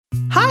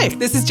Hi,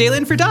 this is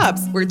Jalen for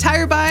Dobbs, where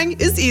tire buying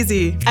is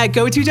easy. At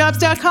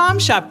GoToDobbs.com,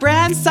 shop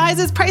brands,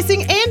 sizes,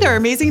 pricing, and our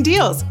amazing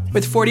deals.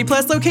 With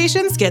 40-plus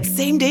locations, get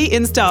same-day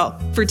install.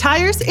 For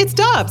tires, it's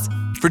Dobbs.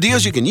 For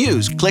deals you can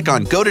use, click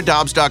on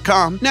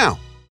GoToDobbs.com now.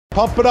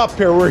 Pump it up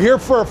here. We're here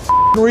for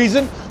a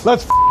reason.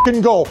 Let's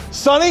go.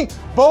 Sonny,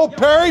 Bo,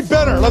 Perry,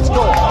 Benner. Let's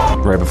go.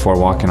 Right before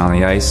walking on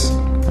the ice,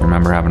 I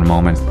remember having a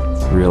moment,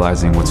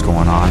 realizing what's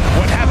going on.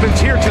 What happens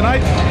here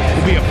tonight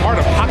will be a part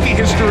of hockey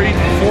history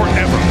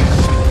forever.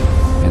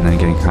 And then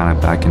getting kind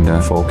of back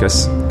into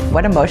focus.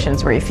 What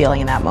emotions were you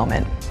feeling in that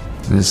moment?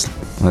 Just,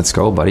 let's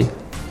go, buddy.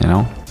 You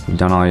know, you've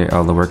done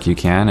all the work you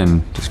can,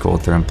 and just go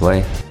out there and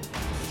play.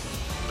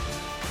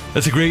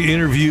 That's a great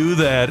interview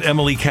that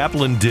Emily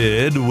Kaplan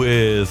did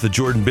with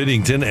Jordan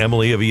Binnington,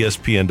 Emily of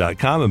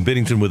ESPN.com, and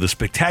Binnington with a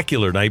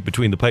spectacular night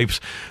between the pipes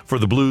for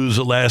the Blues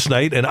last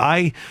night. And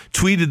I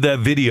tweeted that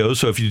video,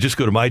 so if you just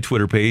go to my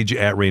Twitter page,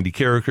 at Randy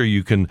Carricker,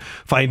 you can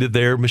find it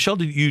there.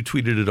 Michelle, you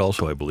tweeted it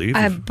also, I believe?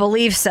 I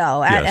believe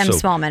so, at M.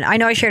 Smallman. I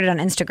know I shared it on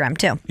Instagram,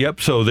 too.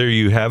 Yep, so there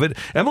you have it.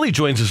 Emily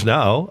joins us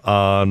now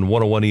on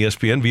 101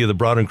 ESPN via the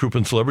Broad and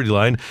Crouppen Celebrity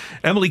Line.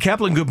 Emily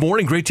Kaplan, good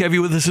morning. Great to have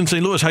you with us in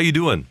St. Louis. How you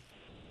doing?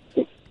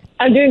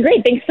 I'm doing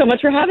great. Thanks so much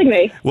for having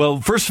me.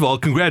 Well, first of all,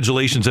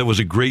 congratulations. That was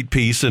a great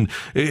piece. And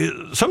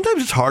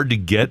sometimes it's hard to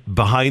get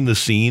behind the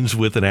scenes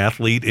with an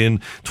athlete in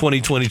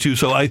 2022.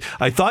 So I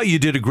thought you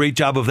did a great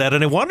job of that.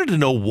 And I wanted to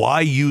know why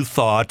you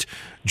thought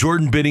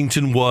Jordan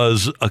Binnington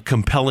was a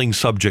compelling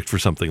subject for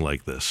something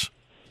like this.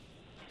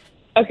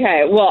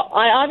 Okay, well,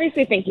 I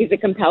obviously think he's a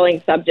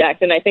compelling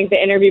subject, and I think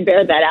the interview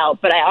bears that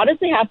out. But I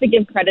honestly have to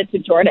give credit to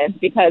Jordan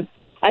because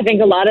I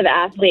think a lot of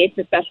athletes,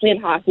 especially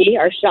in hockey,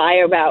 are shy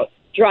about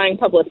drawing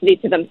publicity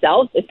to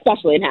themselves,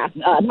 especially in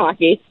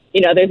hockey.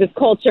 You know, there's this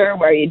culture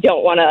where you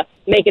don't want to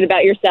make it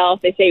about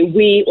yourself. They say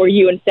we or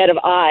you instead of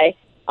I.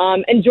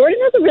 And Jordan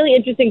has a really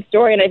interesting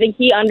story, and I think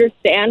he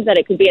understands that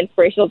it could be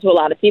inspirational to a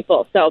lot of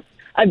people. So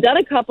I've done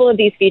a couple of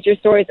these feature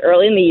stories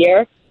early in the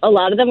year. A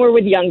lot of them were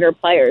with younger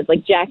players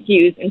like Jack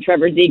Hughes and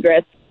Trevor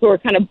Zegras, who were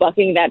kind of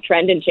bucking that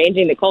trend and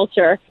changing the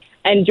culture.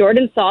 And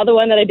Jordan saw the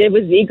one that I did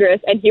with Zegras,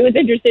 and he was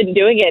interested in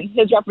doing it.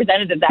 His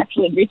representatives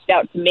actually reached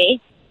out to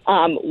me.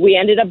 We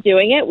ended up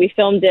doing it. We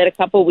filmed it a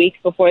couple weeks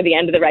before the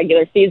end of the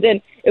regular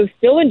season. It was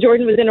still when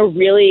Jordan was in a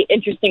really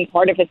interesting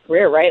part of his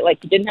career, right?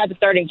 Like, he didn't have a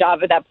starting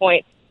job at that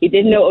point. He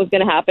didn't know what was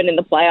going to happen in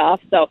the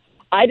playoffs. So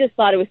I just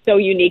thought it was so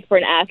unique for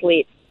an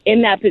athlete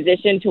in that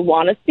position to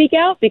want to speak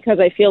out, because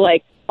I feel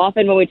like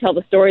often when we tell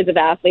the stories of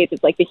athletes,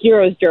 it's like the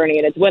hero's journey,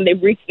 and it's when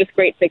they've reached this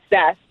great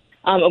success.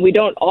 And we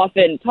don't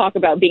often talk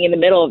about being in the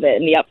middle of it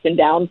and the ups and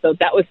downs. So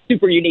that was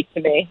super unique to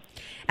me.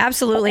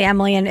 Absolutely,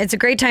 Emily. And it's a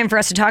great time for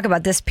us to talk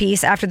about this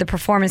piece after the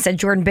performance that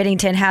Jordan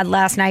Binnington had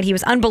last night. He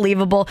was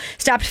unbelievable,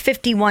 stopped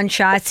 51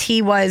 shots.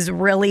 He was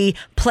really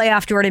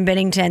playoff Jordan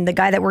Binnington, the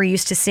guy that we're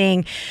used to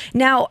seeing.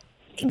 Now,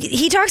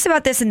 he talks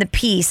about this in the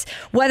piece,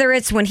 whether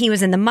it's when he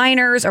was in the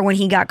minors or when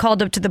he got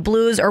called up to the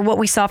Blues or what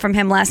we saw from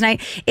him last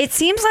night. It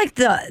seems like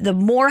the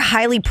more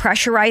highly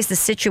pressurized the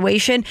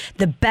situation,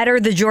 the better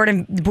the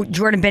Jordan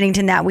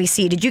Binnington that we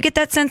see. Did you get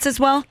that sense as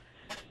well?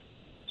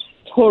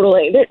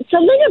 Totally. There's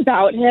something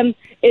about him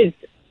is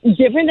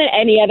different than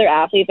any other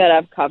athlete that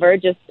I've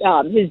covered, just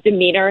his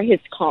demeanor, his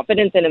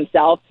confidence in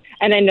himself.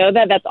 And I know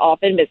that that's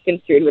often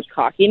misconstrued with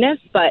cockiness,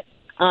 but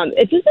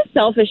it's just a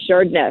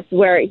self-assuredness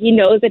where he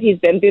knows that he's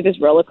been through this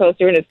roller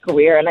coaster in his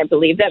career, and I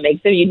believe that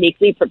makes him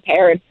uniquely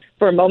prepared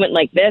for a moment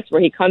like this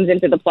where he comes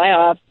into the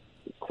playoffs,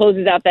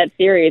 closes out that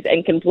series,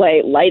 and can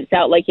play lights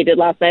out like he did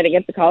last night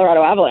against the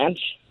Colorado Avalanche.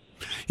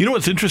 You know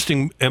what's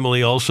interesting,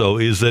 Emily, also,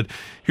 is that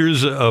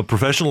here's a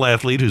professional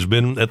athlete who's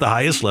been at the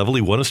highest level.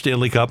 He won a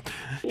Stanley Cup.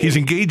 He's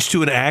engaged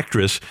to an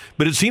actress,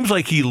 but it seems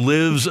like he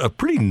lives a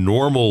pretty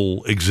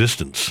normal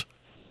existence.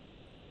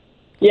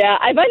 Yeah,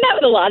 I find that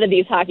with a lot of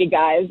these hockey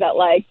guys that,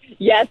 like,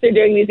 yes, they're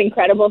doing these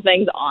incredible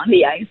things on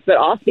the ice, but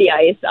off the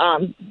ice,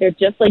 they're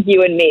just like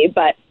you and me.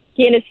 But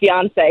he and his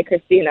fiancée,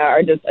 Christina,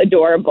 are just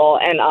adorable.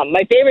 And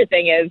my favorite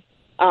thing is,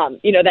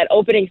 that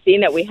opening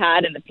scene that we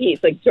had in the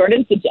piece, like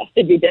Jordan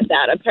suggested we did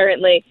that.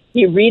 Apparently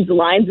he reads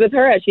lines with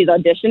her as she's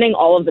auditioning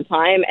all of the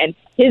time. And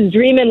his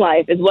dream in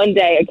life is one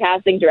day a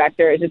casting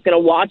director is just going to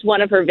watch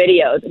one of her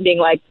videos and being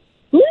like,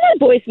 who's that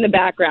voice in the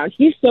background?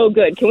 He's so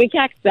good. Can we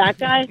cast that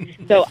guy?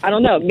 So I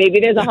don't know. Maybe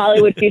there's a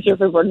Hollywood future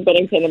for Jordan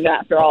Binnington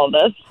after all of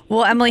this.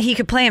 Well, Emily, he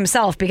could play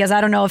himself because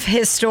I don't know if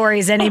his story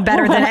is any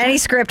better than any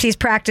script he's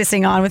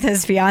practicing on with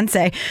his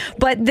fiance.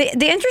 But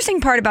the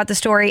interesting part about the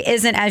story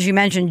isn't, as you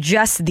mentioned,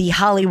 just the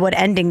Hollywood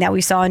ending that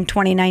we saw in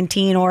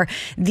 2019 or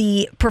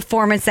the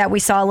performance that we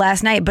saw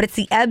last night, but it's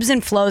the ebbs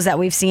and flows that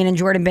we've seen in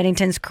Jordan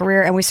Binnington's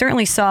career. And we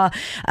certainly saw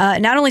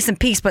not only some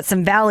peaks, but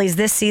some valleys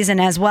this season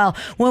as well.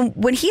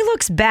 When he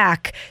looks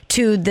back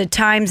to the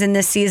times in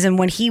this season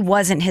when he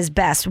wasn't his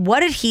best, what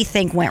did he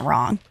think went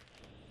wrong?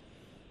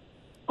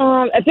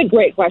 That's a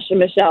great question,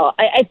 Michelle.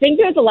 I think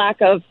there's a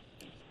lack of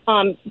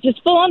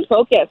just full-on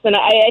focus. And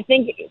I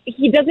think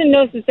he doesn't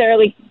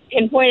necessarily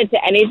pinpoint it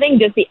to anything,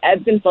 just the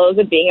ebbs and flows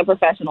of being a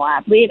professional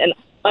athlete and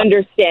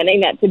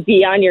understanding that to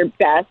be on your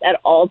best at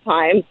all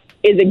times,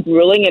 is a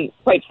grueling and,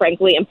 quite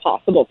frankly,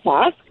 impossible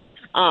task.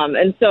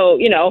 And so,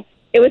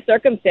 it was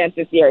circumstance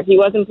this year. He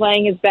wasn't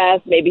playing his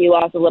best. Maybe he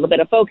lost a little bit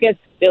of focus.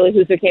 Billy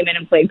Huso came in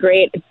and played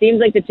great. It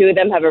seems like the two of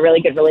them have a really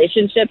good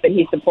relationship, and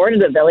he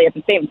supported Billy at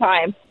the same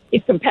time.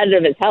 He's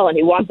competitive as hell, and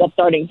he wants that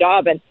starting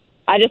job. And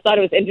I just thought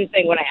it was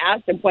interesting when I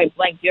asked him point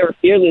blank, do you ever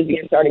fear losing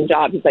your starting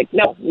job? He's like,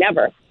 no,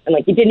 never. And,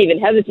 he didn't even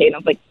hesitate. And I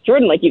was like,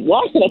 Jordan, you've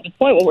lost it at this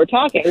point when we're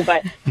talking,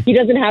 but he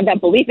doesn't have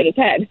that belief in his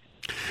head.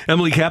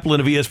 Emily Kaplan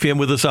of ESPN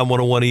with us on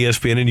 101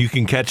 ESPN, and you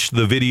can catch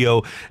the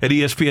video at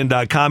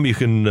ESPN.com. You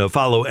can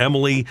follow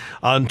Emily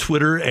on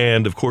Twitter,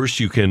 and, of course,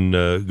 you can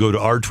go to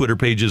our Twitter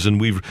pages, and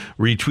we've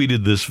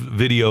retweeted this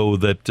video,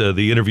 that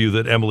the interview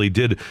that Emily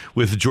did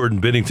with Jordan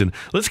Binnington.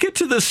 Let's get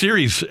to this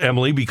series,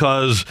 Emily,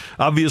 because,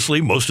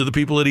 obviously, most of the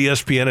people at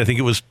ESPN, I think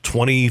it was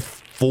 23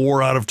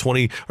 out of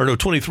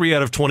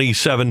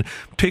 27,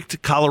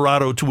 picked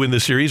Colorado to win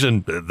the series,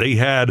 and they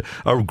had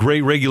a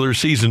great regular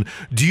season.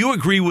 Do you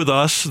agree with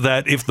us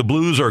that if the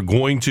Blues are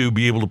going to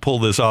be able to pull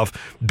this off,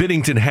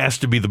 Binnington has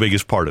to be the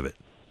biggest part of it?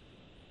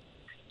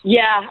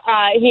 Yeah,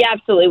 he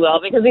absolutely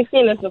will, because we've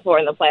seen this before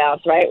in the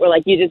playoffs, right? Where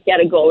you just get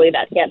a goalie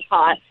that gets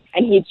hot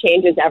and he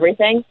changes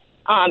everything.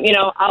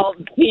 I'll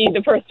be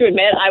the first to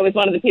admit I was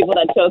one of the people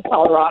that chose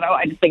Colorado.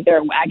 I just think they're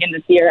a wagon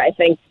this year. I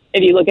think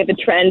if you look at the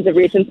trends of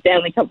recent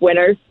Stanley Cup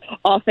winners,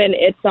 often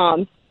it's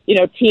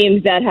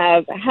teams that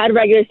have had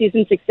regular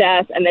season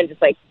success and then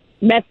just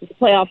met this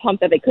playoff hump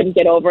that they couldn't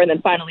get over and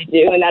then finally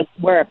do. And that's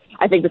where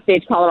I think the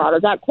stage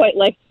Colorado's at, quite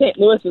like St.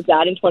 Louis was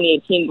at in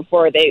 2018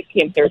 before they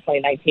came third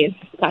 2019.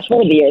 Gosh,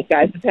 one of the years,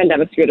 guys. The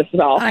pandemic screwed us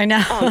all. I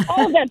know.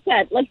 All of that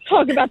said, let's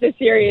talk about this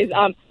series.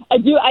 I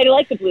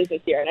like the Blues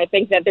this year, and I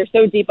think that they're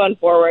so deep on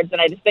forwards, and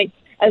I just think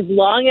as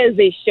long as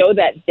they show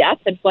that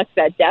depth and flex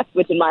that depth,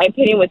 which in my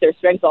opinion with their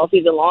strength all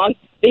season long,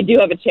 they do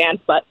have a chance,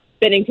 but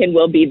Binnington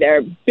will be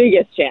their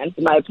biggest chance,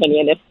 in my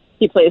opinion, if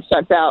he plays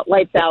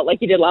lights out like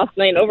he did last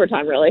night in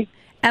overtime, really.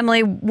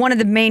 Emily, one of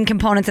the main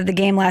components of the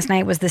game last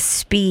night was the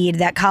speed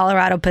that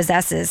Colorado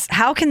possesses.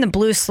 How can the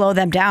Blues slow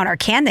them down, or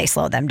can they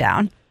slow them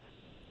down?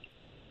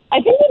 I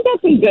think they've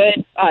got some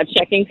good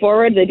checking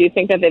forwards. I do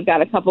think that they've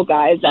got a couple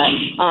guys that,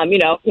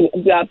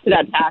 can go up to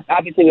that task.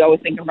 Obviously, we always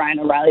think of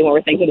Ryan O'Reilly when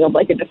we're thinking of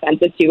a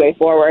defensive two-way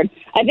forward.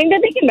 I think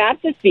that they can match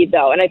the speed,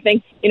 though. And I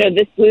think,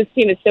 this Blues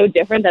team is so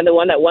different than the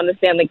one that won the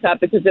Stanley Cup,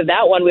 because of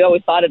that one, we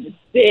always thought of this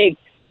big,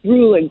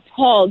 grueling,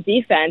 tall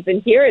defense.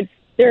 And here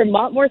they're a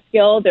lot more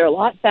skilled. They're a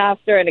lot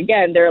faster. And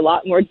again, they're a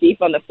lot more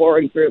deep on the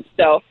forward group.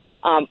 So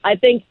I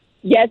think,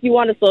 yes, you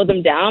want to slow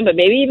them down, but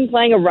maybe even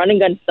playing a run and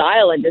gun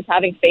style and just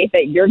having faith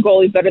that your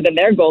goalie's better than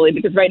their goalie,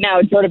 because right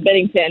now Jordan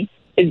Binnington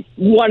is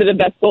one of the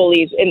best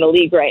goalies in the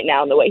league right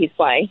now in the way he's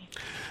playing.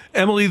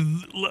 Emily,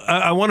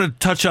 I want to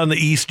touch on the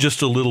East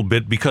just a little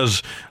bit,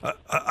 because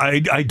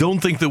I don't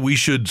think that we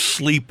should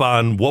sleep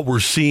on what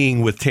we're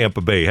seeing with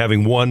Tampa Bay,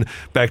 having won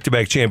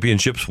back-to-back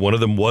championships. One of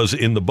them was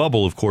in the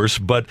bubble, of course,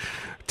 but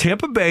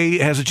Tampa Bay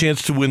has a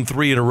chance to win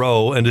 3 in a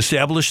row and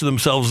establish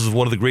themselves as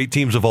one of the great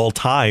teams of all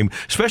time,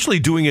 especially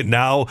doing it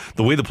now,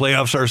 the way the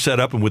playoffs are set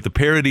up and with the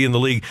parity in the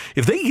league.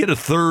 If they get a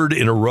 3rd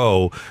in a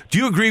row, do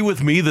you agree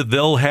with me that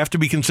they'll have to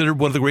be considered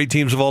one of the great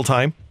teams of all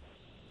time?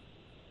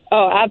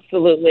 Oh,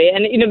 absolutely.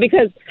 And,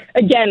 because,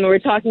 again, when we're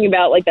talking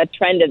about, that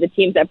trend of the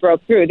teams that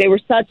broke through, they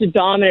were such a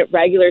dominant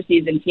regular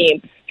season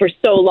team for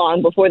so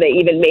long before they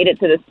even made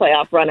it to this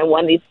playoff run and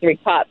won these 3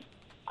 cups.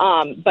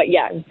 But,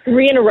 yeah,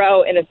 3 in a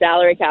row in a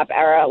salary cap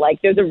era,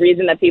 there's a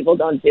reason that people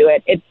don't do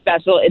it. It's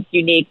special. It's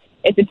unique.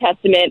 It's a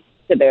testament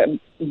to the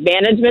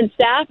management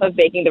staff of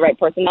making the right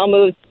personnel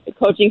moves, the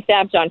coaching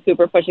staff, John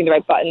Cooper pushing the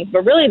right buttons,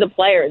 but really the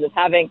players of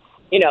having,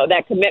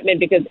 that commitment,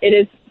 because it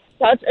is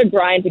such a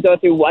grind to go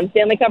through one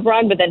Stanley Cup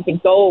run, but then to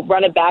go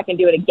run it back and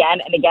do it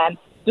again and again,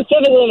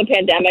 specifically in the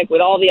pandemic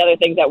with all the other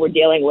things that we're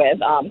dealing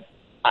with.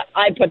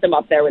 I put them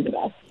up there with the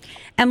best.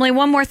 Emily,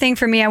 one more thing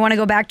for me. I want to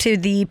go back to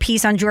the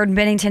piece on Jordan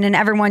Binnington, and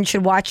everyone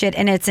should watch it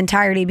in its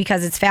entirety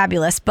because it's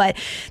fabulous. But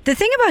the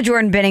thing about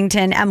Jordan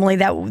Binnington, Emily,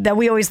 that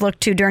we always look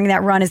to during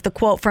that run is the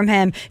quote from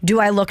him, "Do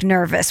I look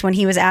nervous?" when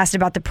he was asked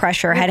about the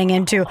pressure heading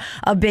into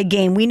a big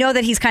game. We know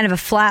that he's kind of a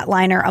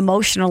flatliner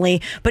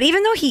emotionally, but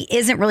even though he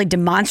isn't really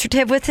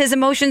demonstrative with his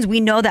emotions,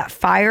 we know that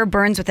fire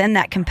burns within,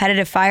 that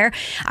competitive fire.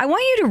 I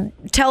want you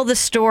to tell the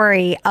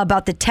story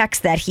about the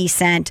text that he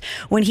sent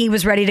when he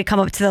was ready to come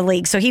up to the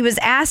league. So he was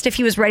asked if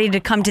he was ready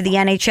to come to the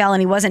NHL, and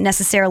he wasn't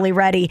necessarily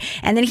ready.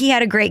 And then he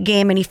had a great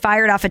game, and he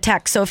fired off a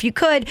text. So if you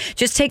could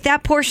just take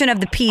that portion of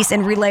the piece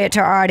and relay it to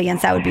our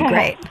audience, that would be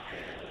great.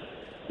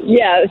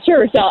 Yeah,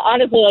 sure. So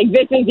honestly,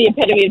 this is the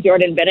epitome of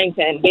Jordan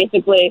Binnington.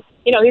 Basically,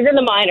 he's in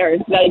the minors.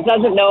 He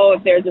doesn't know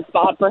if there's a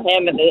spot for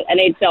him at the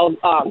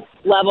NHL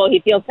level. He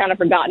feels kind of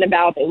forgotten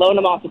about. They loan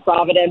him off to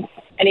Providence,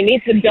 and he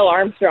meets with Bill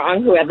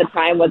Armstrong, who at the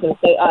time was an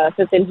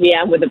assistant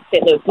GM with the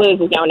St. Louis Blues,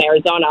 who's now in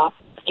Arizona.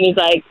 And he's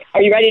like,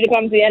 "Are you ready to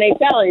come to the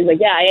NHL?" He's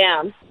like, "Yeah, I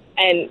am."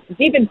 And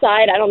deep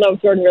inside, I don't know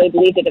if Jordan really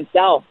believed it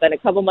himself. Then a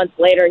couple months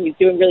later, he's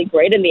doing really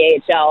great in the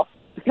AHL.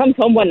 He comes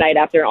home one night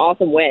after an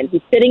awesome win.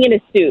 He's sitting in his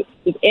suit.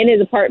 He's in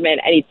his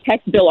apartment, and he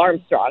texts Bill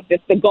Armstrong.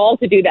 Just the gall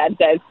to do that,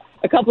 says,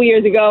 a couple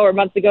years ago or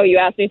months ago, you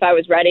asked me if I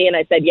was ready, and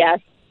I said yes.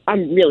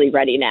 I'm really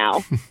ready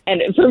now.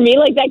 And for me,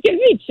 like, that gives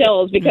me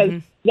chills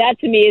because that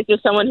to me is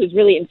just someone who's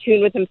really in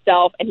tune with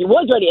himself, and he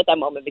was ready at that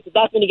moment because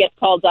that's when he gets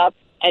called up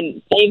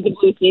and saves the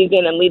Blue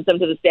season and leads them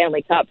to the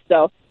Stanley Cup.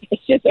 So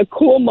it's just a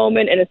cool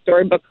moment and a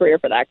storybook career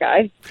for that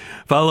guy.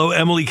 Follow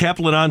Emily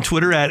Kaplan on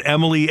Twitter at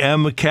Emily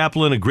M.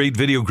 Kaplan. A great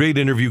video, great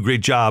interview,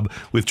 great job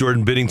with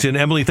Jordan Binnington.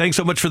 Emily, thanks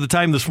so much for the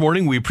time this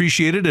morning. We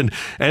appreciate it. And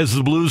as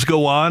the Blues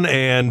go on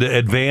and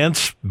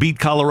advance, beat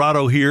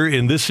Colorado here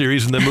in this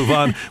series and then move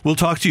on, we'll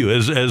talk to you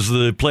as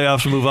the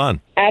playoffs move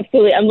on.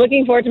 Absolutely. I'm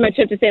looking forward to my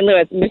trip to St.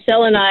 Louis.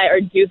 Michelle and I are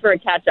due for a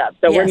catch-up,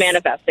 so we're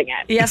manifesting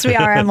it. Yes, we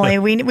are, Emily.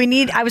 We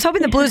need. I was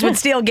hoping the Blues would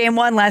steal Game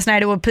 1 last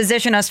night. It would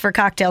position us for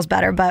cocktails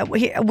better, but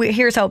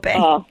here's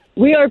hoping.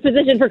 We are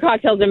positioned for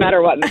cocktails no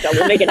matter what, Michelle.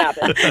 We'll make it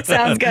happen.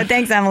 Sounds good.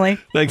 Thanks, Emily.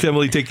 Thanks,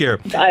 Emily. Take care.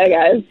 Bye,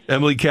 guys.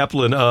 Emily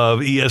Kaplan of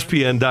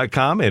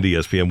ESPN.com and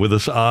ESPN with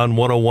us on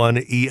 101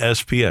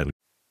 ESPN.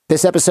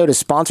 This episode is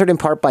sponsored in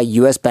part by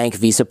U.S. Bank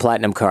Visa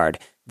Platinum Card.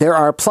 There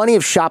are plenty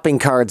of shopping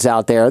cards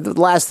out there. The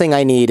last thing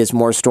I need is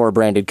more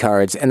store-branded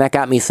cards, and that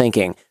got me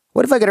thinking,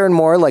 what if I could earn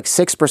more, like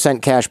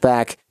 6% cash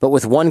back, but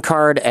with one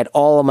card at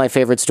all of my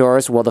favorite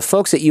stores? Well, the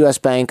folks at U.S.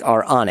 Bank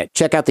are on it.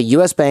 Check out the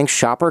U.S. Bank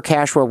Shopper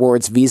Cash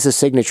Rewards Visa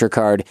Signature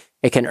Card.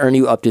 It can earn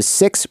you up to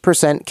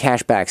 6%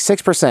 cash back.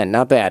 6%,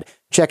 not bad.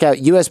 Check out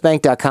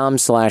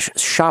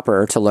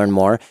usbank.com/shopper to learn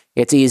more.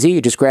 It's easy.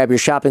 You just grab your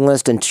shopping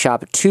list and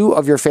shop 2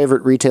 of your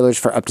favorite retailers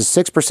for up to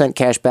 6%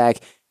 cash back.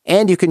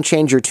 And you can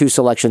change your 2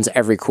 selections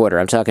every quarter.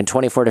 I'm talking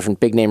 24 different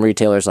big-name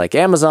retailers like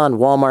Amazon,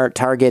 Walmart,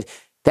 Target.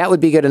 That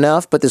would be good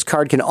enough, but this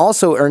card can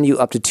also earn you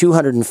up to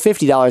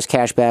 $250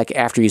 cash back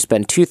after you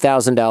spend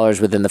 $2,000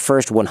 within the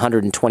first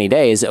 120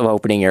 days of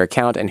opening your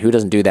account. And who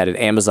doesn't do that at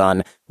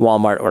Amazon,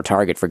 Walmart, or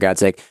Target, for God's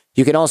sake?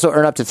 You can also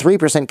earn up to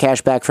 3%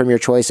 cash back from your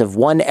choice of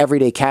one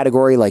everyday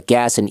category like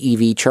gas and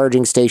EV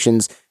charging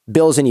stations,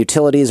 bills and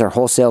utilities, or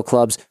wholesale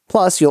clubs.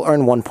 Plus, you'll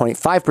earn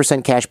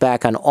 1.5% cash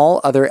back on all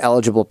other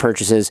eligible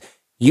purchases.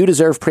 You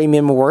deserve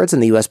premium rewards,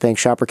 and the U.S. Bank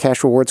Shopper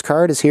Cash Rewards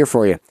card is here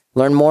for you.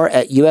 Learn more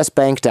at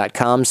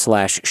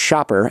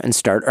usbank.com/shopper and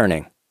start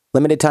earning.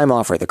 Limited time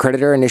offer. The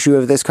creditor and issuer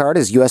of this card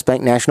is U.S.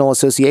 Bank National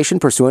Association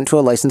pursuant to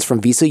a license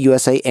from Visa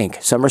USA,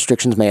 Inc. Some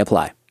restrictions may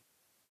apply.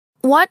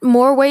 Want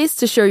more ways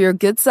to show your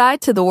good side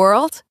to the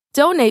world?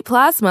 Donate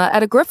plasma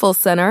at a Grifols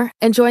Center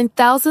and join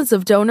thousands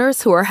of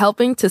donors who are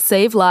helping to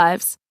save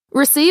lives.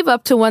 Receive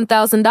up to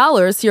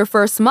 $1,000 your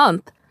first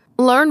month.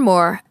 Learn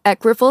more at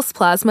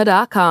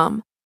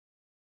grifolsplasma.com.